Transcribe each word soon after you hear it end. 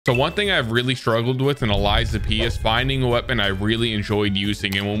So one thing I've really struggled with in Eliza P is finding a weapon I really enjoyed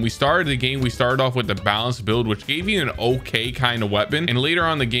using. And when we started the game, we started off with the balanced build, which gave you an okay kind of weapon. And later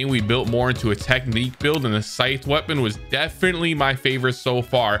on in the game, we built more into a technique build, and the scythe weapon was definitely my favorite so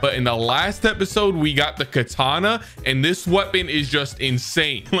far. But in the last episode, we got the katana, and this weapon is just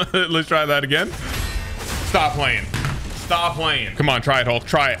insane. Let's try that again. Stop playing. Stop playing. Come on, try it, Hulk.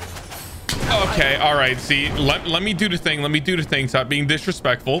 Try it. Okay, all right, see, let me do the thing. Let me do the thing. Stop being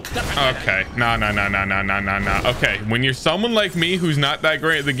disrespectful. Okay, no. Okay, when you're someone like me who's not that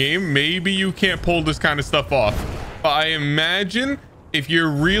great at the game, maybe you can't pull this kind of stuff off. But I imagine if you're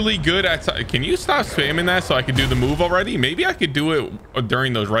really good at... Can you stop spamming that so I could do the move already? Maybe I could do it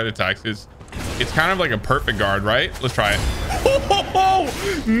during those red attacks. It's kind of like a perfect guard, right? Let's try it.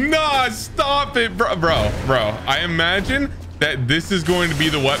 Oh, nah, stop it, bro. I imagine that this is going to be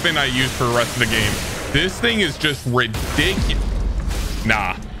the weapon I use for the rest of the game. This thing is just ridiculous.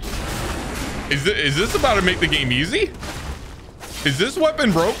 Nah. Is this about to make the game easy? Is this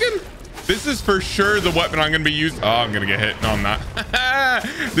weapon broken? This is for sure the weapon I'm going to be using. Oh, I'm going to get hit. No, I'm not.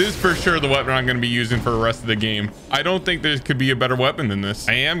 This is for sure the weapon I'm going to be using for the rest of the game. I don't think there could be a better weapon than this.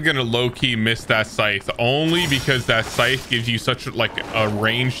 I am going to low-key miss that scythe only because that scythe gives you such like a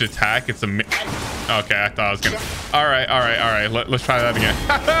ranged attack. It's a... Okay, I thought I was going to... All right. Let's try that again.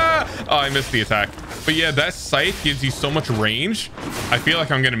 Oh, I missed the attack. But yeah, that scythe gives you so much range. I feel like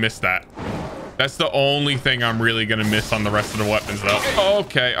I'm going to miss that. That's the only thing I'm really going to miss on the rest of the weapons, though.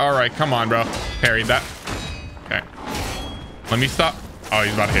 Okay. All right. Come on, bro. Parried that. Okay. Let me stop. Oh,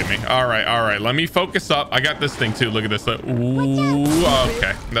 he's about to hit me. All right. Let me focus up. I got this thing, too. Look at this. Ooh.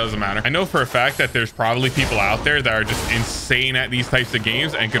 Okay. Doesn't matter. I know for a fact that there's probably people out there that are just insane at these types of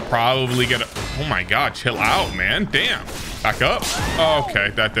games and could probably get a... Oh, my God. Chill out, man. Damn. Back up.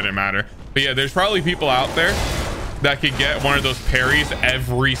 Okay. That didn't matter. But yeah, there's probably people out there that could get one of those parries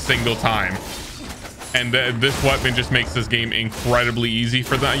every single time. And this weapon just makes this game incredibly easy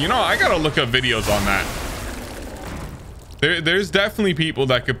for them. You know, I gotta look up videos on that. There's definitely people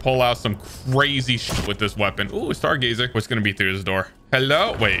that could pull out some crazy shit with this weapon. Ooh, a stargazer. What's gonna be through this door?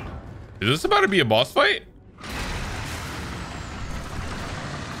 Hello? Wait, is this about to be a boss fight?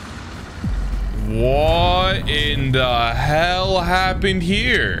 What in the hell happened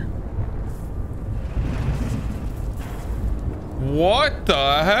here? What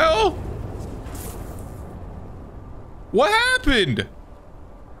the hell? What happened?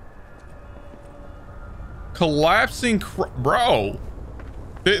 Collapsing, bro.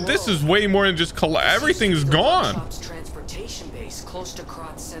 This is way more than just everything's gone. Transportation base close to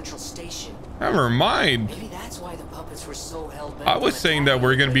Krat's Central Station. Never mind. Maybe that's why the puppets were so hell-bent. I was saying that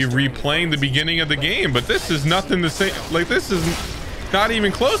we're gonna be replaying the beginning of the game, but this is nothing the same. Like, this is not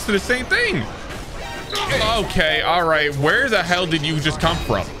even close to the same thing. Okay, all right. Where the hell did you just come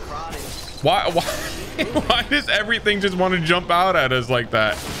from? Why does everything just want to jump out at us like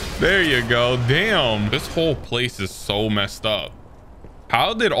that? There you go. Damn, this whole place is so messed up.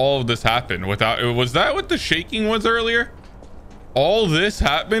 How did all of this happen without... Was that what the shaking was earlier? All this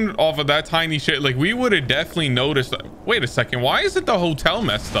happened off of that tiny shit. Like, we would have definitely noticed. Wait a second. Why isn't the hotel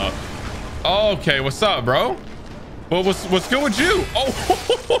messed up? Okay, what's up, bro? Well, what's good with you?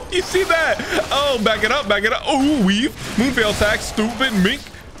 Oh, you see that? Oh, back it up. Oh, weave. Moonveil attack. Stupid.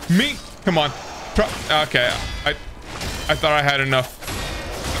 Mink. Come on. Okay. I thought I had enough.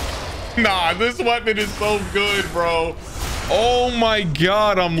 Nah, this weapon is so good, bro. Oh my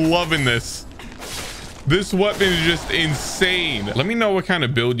God, I'm loving this. This weapon is just insane. Let me know what kind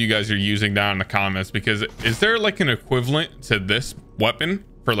of build you guys are using down in the comments, because is there like an equivalent to this weapon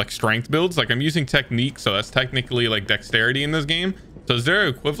for like strength builds? Like, I'm using technique, so that's technically like dexterity in this game. So is there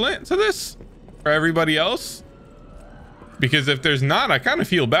an equivalent to this for everybody else? Because if there's not, I kind of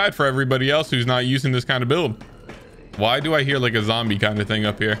feel bad for everybody else who's not using this kind of build. Why do I hear like a zombie kind of thing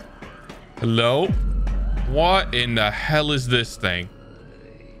up here? Hello? What in the hell is this thing?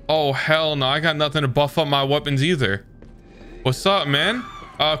 Oh, hell no. I got nothing to buff up my weapons either. What's up, man?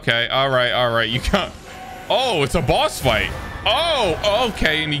 Okay. All right. You got... Oh, it's a boss fight. Oh,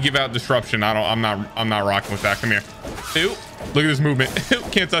 okay. And you give out disruption. I'm not rocking with that. Come here. Ew. Look at this movement.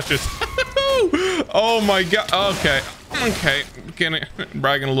 Can't touch this. Oh my God. Okay.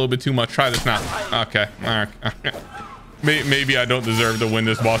 Bragging a little bit too much. Try this now. Okay. All right. Maybe I don't deserve to win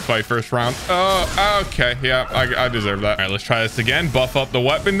this boss fight first round. Oh, okay. Yeah, I deserve that. All right, let's try this again. Buff up the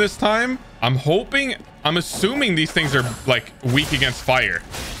weapon this time. I'm assuming these things are like weak against fire.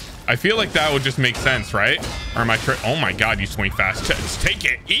 I feel like that would just make sense, right? Or am I oh my God, you swing fast. Just take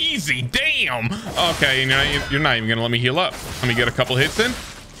it easy. Damn. Okay, you're not even gonna let me heal up. Let me get a couple hits in.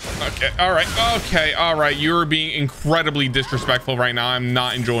 Okay. All right. Okay. All right. You're being incredibly disrespectful right now. I'm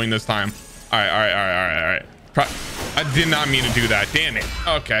not enjoying this time. All right. All right. All right. All right. All right. I did not mean to do that. Damn it.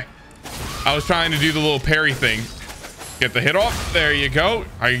 Okay. I was trying to do the little parry thing. Get the hit off. There you go.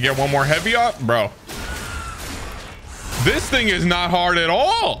 I can get one more heavy off. Bro. This thing is not hard at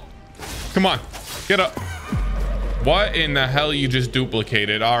all. Come on. Get up. What in the hell you just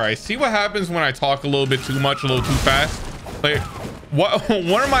duplicated? All right. See what happens when I talk a little bit too much, a little too fast? Like,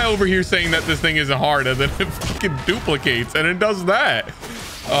 what am I over here saying that this thing isn't hard and then it fucking duplicates and it does that?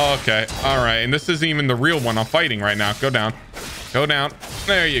 Okay. All right. And this isn't even the real one I'm fighting right now. Go down. Go down.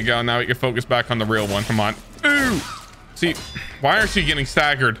 There you go. Now we can focus back on the real one. Come on. Ooh. See, why aren't you getting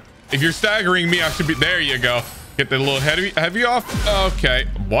staggered? If you're staggering me, I should be. There you go. Get the little heavy off. Okay.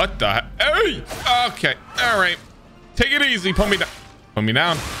 What the? Hey. Okay. All right. Take it easy. Put me down. Put me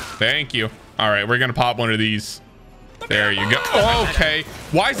down. Thank you. All right. We're going to pop one of these. There you go. Okay.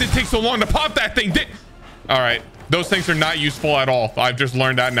 Why does it take so long to pop that thing? All right. Those things are not useful at all. I've just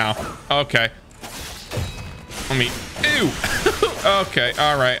learned that now. Okay. Let me. Ew. Okay.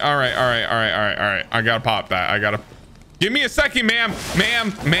 All right. All right. All right. All right. All right. All right. I got to pop that. I got to. Give me a second, ma'am.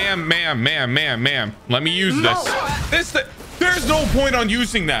 Ma'am. Let me use this. There's no point on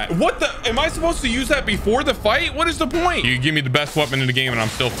using that. What the? Am I supposed to use that before the fight? What is the point? You give me the best weapon in the game and I'm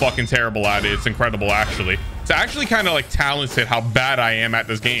still fucking terrible at it. It's incredible, actually. It's actually kind of like talented how bad I am at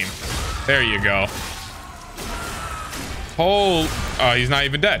this game. There you go. Oh, he's not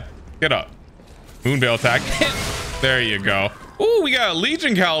even dead. Get up. Moonveil attack. There you go. Ooh, we got a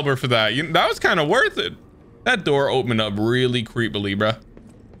Legion caliber for that. That was kind of worth it. That door opened up really creepily, bruh.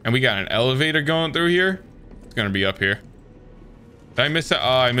 And we got an elevator going through here. It's gonna be up here. Did I miss it?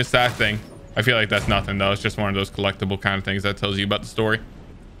 Oh, I missed that thing. I feel like that's nothing though. It's just one of those collectible kind of things that tells you about the story.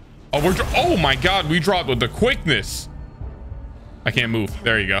 Oh, oh my God, we dropped with the quickness. I can't move.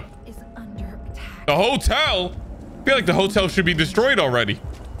 There you go. The hotel? I feel like the hotel should be destroyed already.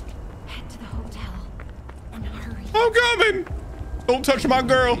 Head to the hotel and hurry. I'm coming. Don't touch my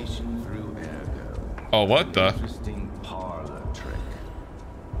girl. Oh, what the? Interesting parlor trick.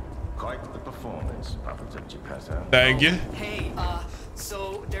 Quite the performance, Papa Professor. Thank you. Hey,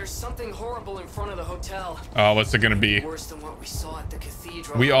 so there's something horrible in front of the hotel. Oh, what's it gonna be? Worse than what we saw at the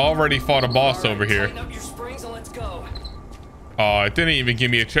cathedral. We already fought a boss over here. Tighten up your springs and let's go. Oh, it didn't even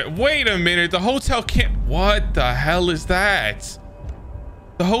give me a check. Wait a minute. The hotel can't. What the hell is that?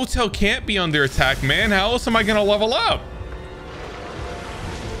 The hotel can't be under attack, man. How else am I gonna level up?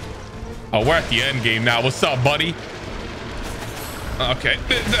 Oh, we're at the end game now. What's up, buddy? Okay,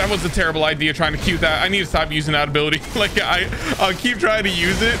 that was a terrible idea trying to cue that. I need to stop using that ability. Like, I'll keep trying to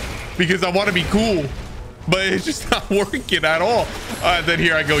use it because I want to be cool, but it's just not working at all. Then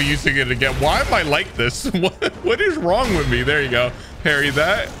here I go using it again. Why am I like this? What is wrong with me? There you go. Parry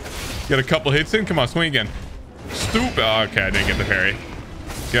that. Get a couple hits in. Come on, swing again. Stupid. Oh, okay, I didn't get the parry.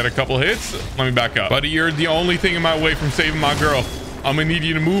 Get a couple hits. Let me back up. Buddy, you're the only thing in my way from saving my girl. I'm gonna need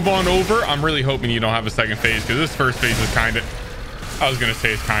you to move on over. I'm really hoping you don't have a second phase because this first phase is kind of, I was gonna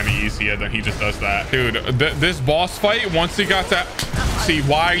say it's kind of easy, and then he just does that. Dude, this boss fight, once he got that, see,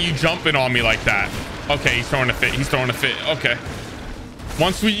 why are you jumping on me like that? Okay, he's throwing a fit. He's throwing a fit. Okay.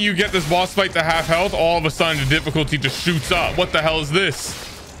 Once you get this boss fight to half health, all of a sudden the difficulty just shoots up. What the hell is this?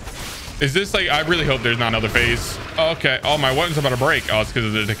 Is this like, I really hope there's not another phase. Okay. Oh, my weapon's about to break. Oh, it's because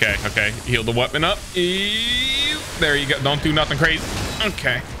of the decay. Okay. Heal the weapon up. There you go. Don't do nothing crazy.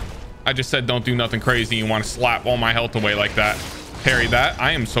 Okay. I just said don't do nothing crazy. You want to slap all my health away like that. Parry that.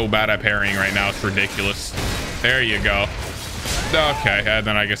 I am so bad at parrying right now. It's ridiculous. There you go. Okay. And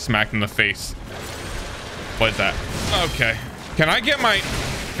then I get smacked in the face. What is that? Okay. Can I get my...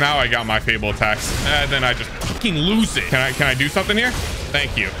 Now I got my Fable attacks. And then I just fucking lose it. Can I do something here?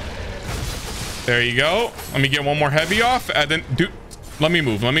 Thank you. There you go. Let me get one more heavy off. And then... Dude, let me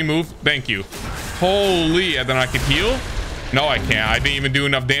move. Let me move. Thank you. Holy. And then I can heal? No, I can't. I didn't even do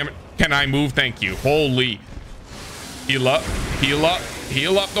enough damage. Can I move? Thank you. Holy. Heal up. Heal up.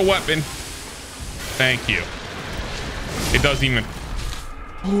 Heal up the weapon. Thank you. It doesn't even...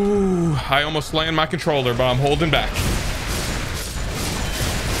 Ooh, I almost landed my controller, but I'm holding back.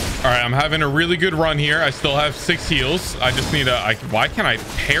 All right, I'm having a really good run here. I still have 6 heals. I just need a... why can't I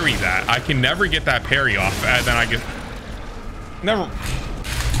parry that? I can never get that parry off. And then I get... Never...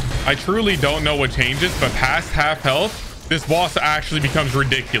 I truly don't know what changes, but past half health, this boss actually becomes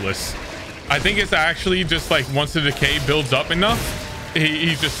ridiculous. I think it's actually just like once the decay builds up enough,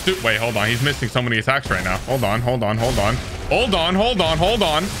 he's just... Wait, hold on. He's missing so many attacks right now. Hold on. Hold on. Hold on. Hold on. Hold on. Hold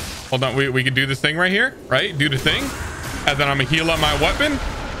on. Hold on. We could do this thing right here, right? Do the thing. And then I'm going to heal up my weapon.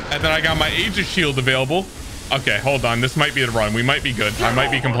 And then I got my Aegis shield available. Okay, hold on. This might be the run. We might be good. I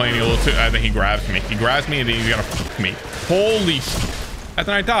might be complaining a little too. I think he grabs me. He grabs me and then he's gonna fuck me. Holy shit. And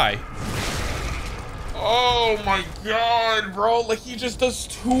then I die. Oh my god, bro. Like, he just does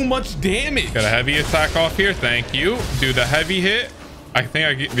too much damage. Got a heavy attack off here. Thank you. Do the heavy hit. I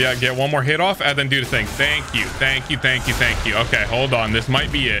think I get one more hit off and then do the thing. Thank you. Thank you. Thank you. Thank you. Okay, hold on. This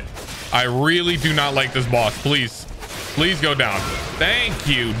might be it. I really do not like this boss. Please. Please go down. Thank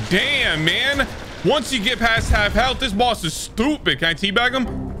you. Damn, man. Once you get past half health, this boss is stupid. Can I teabag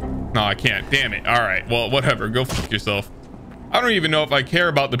him? No, I can't. Damn it. All right. Well, whatever. Go fuck yourself. I don't even know if I care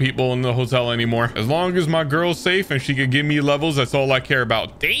about the people in the hotel anymore. As long as my girl's safe and she could give me levels, that's all I care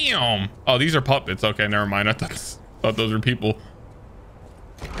about. Damn. Oh, these are puppets. Okay, never mind. I thought those were people.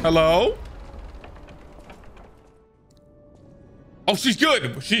 Hello? Oh, she's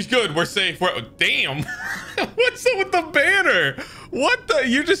good. She's good. We're safe. Damn. What's up with the banner? What the?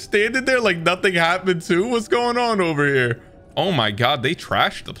 You just standing there like nothing happened too? What's going on over here? Oh my god, they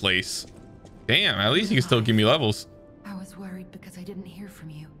trashed the place. Damn, at least you can still give me levels. I was worried because I didn't hear from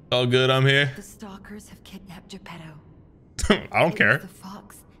you. All good, I'm here. The stalkers have kidnapped Geppetto. I don't care. The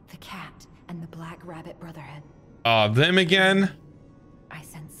fox, the cat, and the Black Rabbit Brotherhood. Them again? I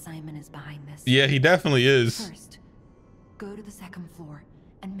sense Simon is behind this. Yeah, he definitely is. First, go to the second floor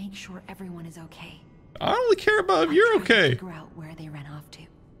and make sure everyone is okay. I don't really care about if you're okay. Figure out where they ran off to.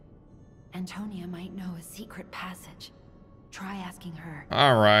 Antonia might know a secret passage. Try asking her.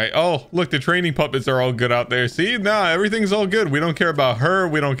 All right. Oh, look, the training puppets are all good out there. See, nah, everything's all good. We don't care about her.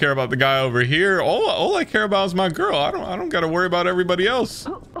 We don't care about the guy over here. All I care about is my girl. I don't got to worry about everybody else.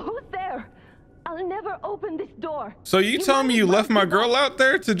 Who's there? I'll never open this door. So you telling me you left my girl out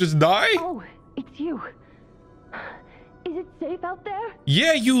there to just die? Oh, it's you. Is it safe out there?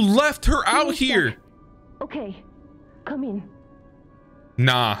 Yeah, you left her out here. Okay, come in.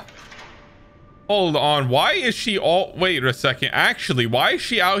 Nah. Hold on. Why is she all... Wait a second. Actually, why is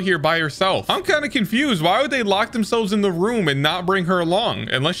she out here by herself? I'm kind of confused. Why would they lock themselves in the room and not bring her along?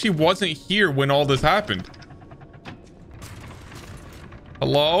 Unless she wasn't here when all this happened.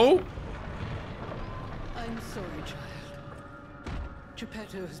 Hello? I'm sorry, child.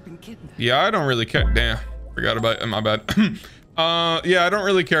 Geppetto has been kidnapped. Yeah, I don't really care. Damn. Forgot about it. My bad. Yeah, I don't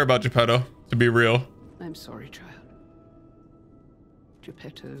really care about Geppetto, to be real. I'm sorry, child.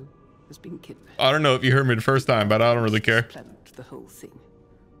 Geppetto has been kidnapped. I don't know if you heard me the first time, but I don't really care. Planned the whole thing.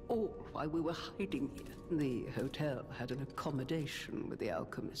 All while we were hiding here. The hotel had an accommodation with the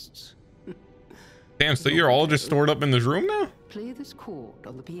alchemists. Damn, so you're all just stored up in this room now? Play this chord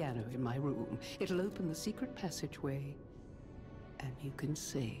on the piano in my room. It'll open the secret passageway, and you can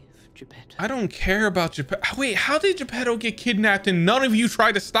save Geppetto. I don't care about Geppetto. Wait, how did Geppetto get kidnapped and none of you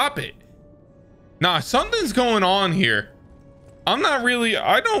tried to stop it? Nah, something's going on here. I'm not really...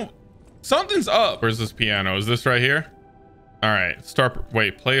 Something's up. Where's this piano? Is this right here? All right,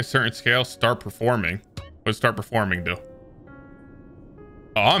 wait, play a certain scale, start performing. What does start performing do?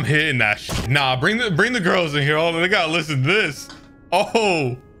 Oh, I'm hitting that Nah, bring the girls in here. Oh, they gotta listen to this.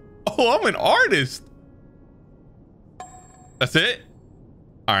 Oh, I'm an artist. That's it?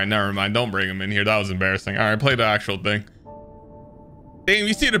 All right, never mind. Don't bring them in here. That was embarrassing. All right, play the actual thing. Damn,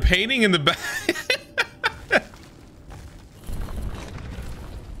 you see the painting in the back?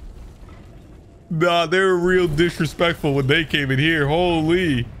 Nah, they were real disrespectful when they came in here.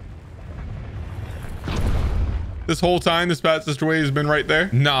 Holy. This whole time, this passageway has been right there.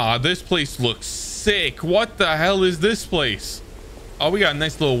 Nah, this place looks sick. What the hell is this place? Oh, we got a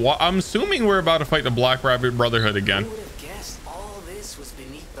nice little... I'm assuming we're about to fight the Black Rabbit Brotherhood again. Who would have guessed all this was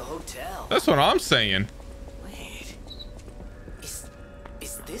beneath the hotel? That's what I'm saying. Wait. Is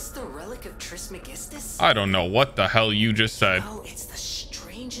this the relic of Trismegistus? I don't know what the hell you just said. Oh, it's the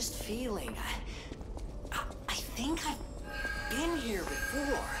strangest feeling. I think I've been here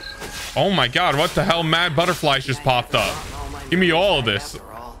before. Oh my god, what the hell? Mad butterflies just popped up. Give me all of this.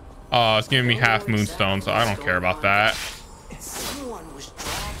 It's giving me half moonstone, so I don't care about that. Someone was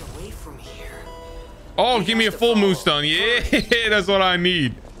dragged away from here. Oh, give me a full moonstone. Yeah, that's what I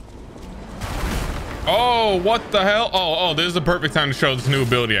need. Oh, what the hell? Oh, this is the perfect time to show this new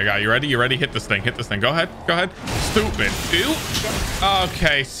ability I got. You ready? You ready? Hit this thing. Hit this thing. Go ahead. Go ahead. Stupid. Ew.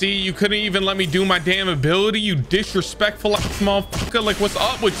 Okay, see, you couldn't even let me do my damn ability, you disrespectful motherfucker. Like, what's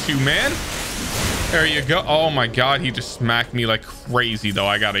up with you, man? There you go. Oh my god, he just smacked me like crazy, though.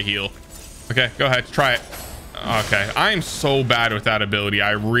 I gotta heal. Okay, go ahead. Try it. Okay, I am so bad with that ability.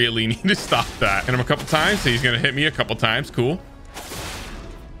 I really need to stop that. Hit him a couple times. So he's gonna hit me a couple times. Cool.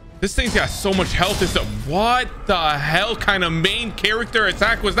 This thing's got so much health. What the hell kind of main character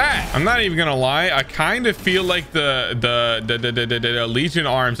attack was that? I'm not even gonna lie. I kind of feel like the Legion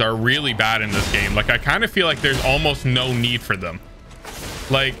arms are really bad in this game. Like, I kind of feel like there's almost no need for them.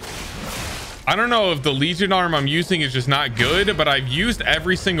 Like, I don't know if the Legion arm I'm using is just not good, but I've used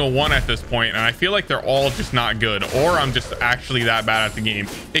every single one at this point, and I feel like they're all just not good, or I'm just actually that bad at the game.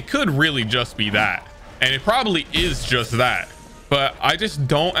 It could really just be that, and it probably is just that. But I just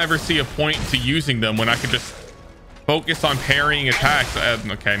don't ever see a point to using them when I could just focus on parrying attacks.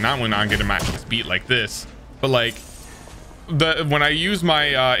 Okay, not when I'm getting my ass beat like this, but like when I use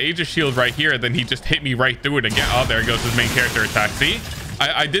my Aegis shield right here, then he just hit me right through it again. Oh, there goes his main character attack. See,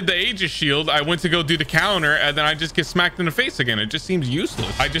 I did the Aegis shield. I went to go do the counter, and then I just get smacked in the face again. It just seems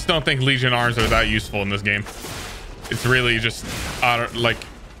useless. I just don't think Legion arms are that useful in this game. It's really just,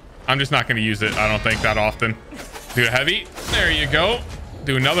 I'm just not going to use it. I don't think that often. Do a heavy. There you go.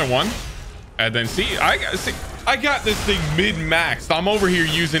 Do another one. And then see, I got this thing mid-maxed. I'm over here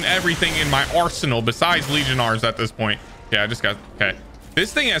using everything in my arsenal besides Legion arms at this point. Yeah, I just got, okay.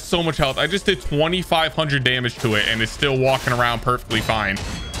 This thing has so much health. I just did 2,500 damage to it, and it's still walking around perfectly fine.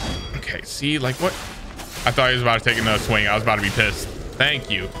 Okay, see, like what? I thought he was about to take another swing. I was about to be pissed.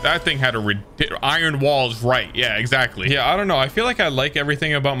 Thank you. That thing had a iron walls, right? Yeah, exactly. Yeah, I don't know. I feel like I like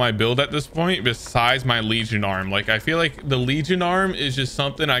everything about my build at this point besides my Legion arm. Like, I feel like the Legion arm is just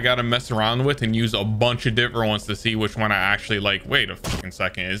something I gotta mess around with and use a bunch of different ones to see which one I actually like. Wait a fucking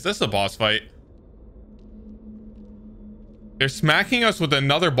second. Is this a boss fight? They're smacking us with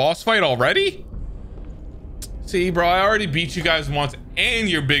another boss fight already? See, bro, I already beat you guys once and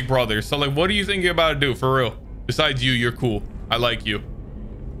your big brother. So, like, what do you think you're about to do? For real. Besides you, you're cool. I like you.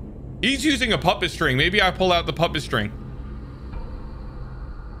 He's using a puppet string. Maybe I pull out the puppet string.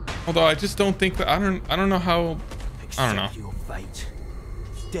 Although I just don't think that I don't know how. I don't know. Your fate.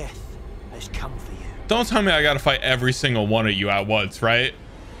 Death has come for you. Don't tell me I gotta fight every single one of you at once, right?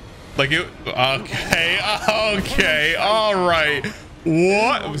 Like it. Okay. Okay. All right.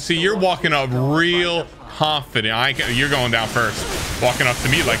 What? See, you're walking up real confident. You're going down first. Walking up to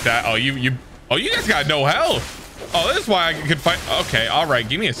me like that. Oh, you guys got no health. Oh, this is why I could fight. Okay, all right.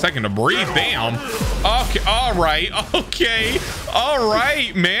 Give me a second to breathe. Damn. Okay, all right. Okay, all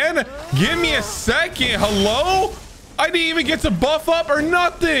right, man. Give me a second. Hello? I didn't even get to buff up or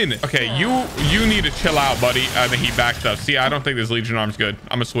nothing. Okay, you need to chill out, buddy. I think he backed up. See, I don't think this Legion arm's good.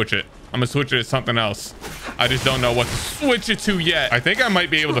 I'm gonna switch it. I'm gonna switch it to something else. I just don't know what to switch it to yet. I think I might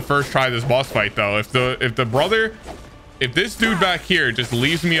be able to first try this boss fight though. If this dude back here just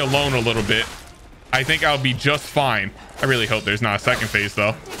leaves me alone a little bit, I think I'll be just fine. I really hope there's not a second phase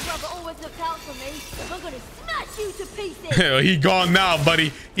though. He gone now,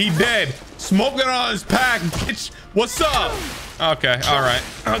 buddy. He dead. Smoking on his pack, bitch. What's up? Okay, all right.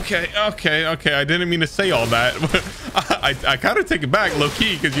 Okay. I didn't mean to say all that. I kind of take it back low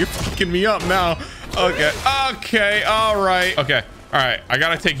key because you're fucking me up now. Okay, all right. Okay, all right. I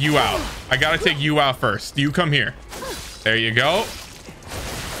gotta take you out. I gotta take you out first. You come here. There you go.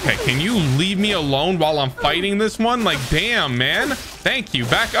 Okay, can you leave me alone while I'm fighting this one? Like, damn, man. Thank you.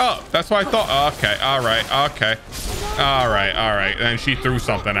 Back up. That's what I thought. Okay, all right. Okay. All right. And she threw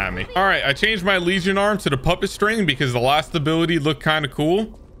something at me. All right, I changed my Legion arm to the puppet string because the last ability looked kind of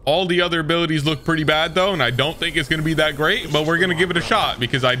cool. All the other abilities look pretty bad though, and I don't think it's gonna be that great, but we're gonna give it a shot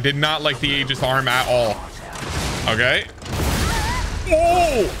because I did not like the Aegis arm at all. Okay.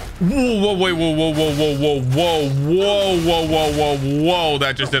 Whoa! Whoa, wait, whoa,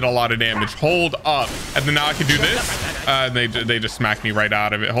 that just did a lot of damage. Hold up. And then now I can do this. They just smacked me right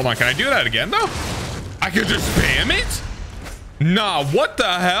out of it. Hold on, can I do that again though? I could just spam it? Nah, what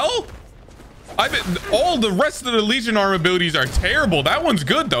the hell? All the rest of the Legion arm abilities are terrible. That one's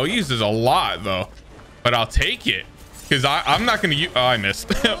good though. He uses a lot though, but I'll take it because I'm not gonna use. Oh, I missed.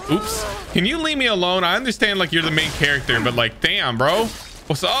 Oops. Can you leave me alone? I understand like you're the main character, but like, damn, bro.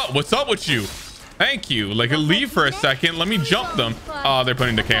 What's up? What's up with you? Thank you. Like, leave for a second. Let me jump them. Oh, they're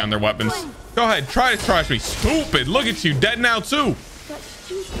putting decay on their weapons. Go ahead. Try to trash me. Stupid. Look at you. Dead now, too.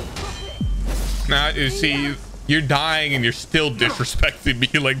 Now, you see, you're dying and you're still disrespecting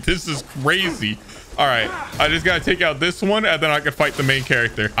me. Like, this is crazy. All right. I just got to take out this one and then I can fight the main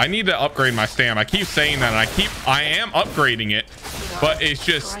character. I need to upgrade my stam. I keep saying that and I am upgrading it, but it's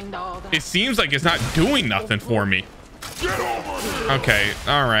just, it seems like it's not doing nothing for me. Okay,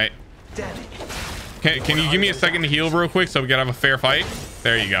 all right. Can you give me a second to heal real quick so we can have a fair fight?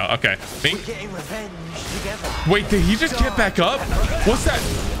 There you go. Okay. Wait, did he just get back up? What's that?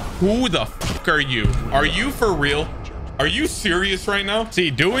 Who the fuck are you? Are you for real? Are you serious right now?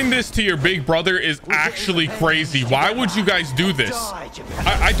 See, doing this to your big brother is actually crazy. Why would you guys do this?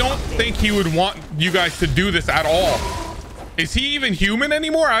 I don't think he would want you guys to do this at all. Is he even human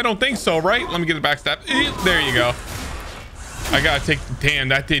anymore? I don't think so, right? Let me get the backstab. There you go. I gotta take, damn,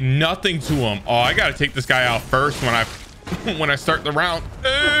 that did nothing to him. Oh, I gotta take this guy out first when I start the round.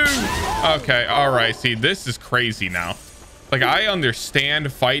 Ooh. Okay, all right. See, this is crazy now. Like, I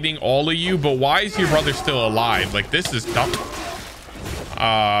understand fighting all of you, but why is your brother still alive? Like, this is dumb.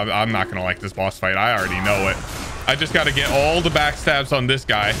 I'm not gonna like this boss fight. I already know it. I just gotta get all the backstabs on this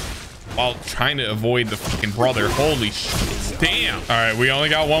guy while trying to avoid the fucking brother. Holy shit. Damn. All right, we only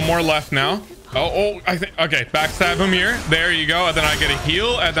got one more left now. Oh, I think, okay, backstab him here. There you go. And then I get a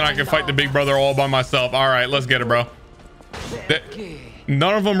heal, and then I can fight the big brother all by myself. All right, let's get it, bro.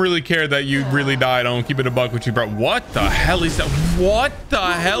 None of them really care that you really died. I don't keep it a buck with you, bro. What the hell is that? What the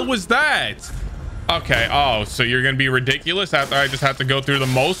hell was that? Okay. Oh, so you're gonna be ridiculous after I just have to go through the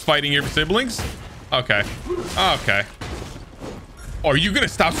most fighting your siblings? Okay. Okay. Are you gonna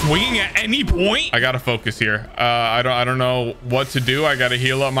stop swinging at any point? I gotta focus here. I don't know what to do. I gotta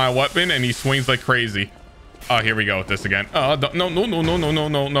heal up my weapon, and he swings like crazy. Oh, here we go with this again. No.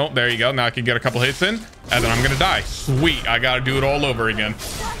 There you go. Now I can get a couple hits in, and then I'm gonna die. Sweet. I gotta do it all over again.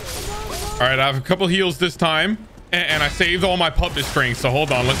 All right, I have a couple heals this time, and I saved all my puppet strings. So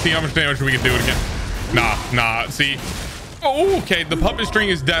hold on. Let's see how much damage we can do it again. Nah. See. Oh, okay. The puppet string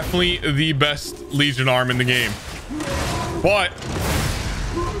is definitely the best Legion arm in the game. But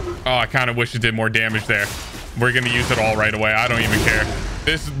oh, I kind of wish it did more damage there. We're gonna use it all right away. I don't even care.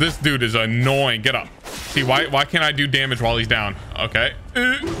 This dude is annoying. Get up. See, why can't I do damage while he's down? Okay.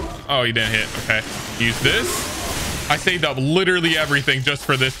 Oh, he didn't hit. Okay. Use this. I saved up literally everything just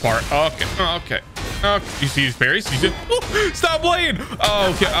for this part. Okay. You see his parries? Stop playing.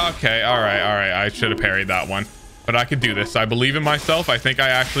 Oh, okay. All right. I should have parried that one, but I could do this. I believe in myself. I think I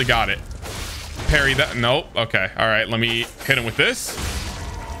actually got it. Parry that. Nope. Okay. All right. Let me hit him with this.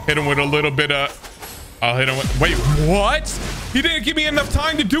 Hit him with a little bit of... I'll hit him with... Wait, what? He didn't give me enough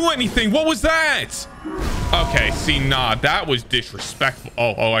time to do anything. What was that? Okay, see, nah, that was disrespectful.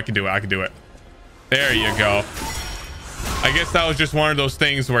 Oh, I can do it. There you go. I guess that was just one of those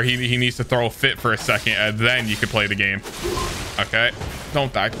things where he needs to throw a fit for a second, and then you can play the game. Okay.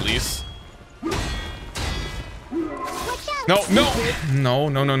 Don't die, please. No.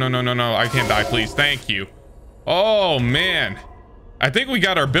 I can't die, please. Thank you. Oh, man. I think we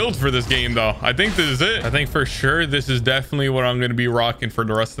got our build for this game, though. I think this is it. I think for sure this is definitely what I'm going to be rocking for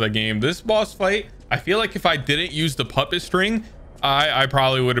the rest of the game. This boss fight, I feel like if I didn't use the puppet string, I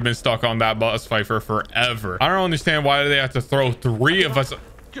probably would have been stuck on that boss fight for forever. I don't understand why they have to throw three of us.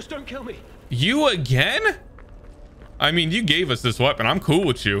 Just don't kill me. You again? I mean, you gave us this weapon. I'm cool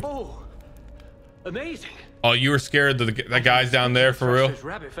with you. Oh, amazing. Oh, you were scared of the guys down there for real? Those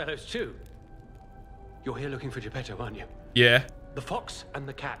rabbit fellows too. You're here looking for Geppetto, aren't you? Yeah. The fox and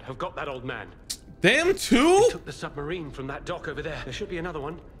the cat have got that old man. Them too? They took the submarine from that dock over there. There should be another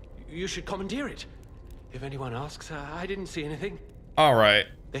one. You should commandeer it. If anyone asks, I didn't see anything. All right.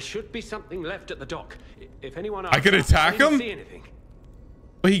 There should be something left at the dock. If anyone asks, I could attack him? I didn't see anything.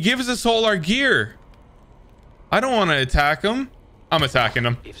 But he gives us all our gear. I don't want to attack him. I'm attacking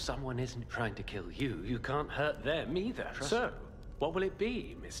him. If someone isn't trying to kill you, you can't hurt them either. So, what will it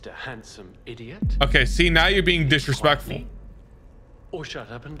be, Mr. Handsome Idiot? Okay, see, now you're being disrespectful. Or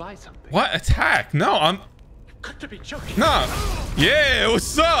shut up and buy something. What? Attack? No, I'm... You've got to be joking. Nah. Yeah,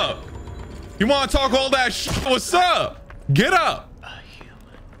 what's up? You want to talk all that shit? What's up? Get up. A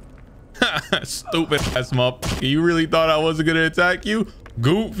human. Stupid ass mup. You really thought I wasn't going to attack you?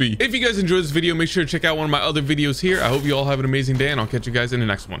 Goofy. If you guys enjoyed this video, make sure to check out one of my other videos here. I hope you all have an amazing day, and I'll catch you guys in the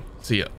next one. See ya.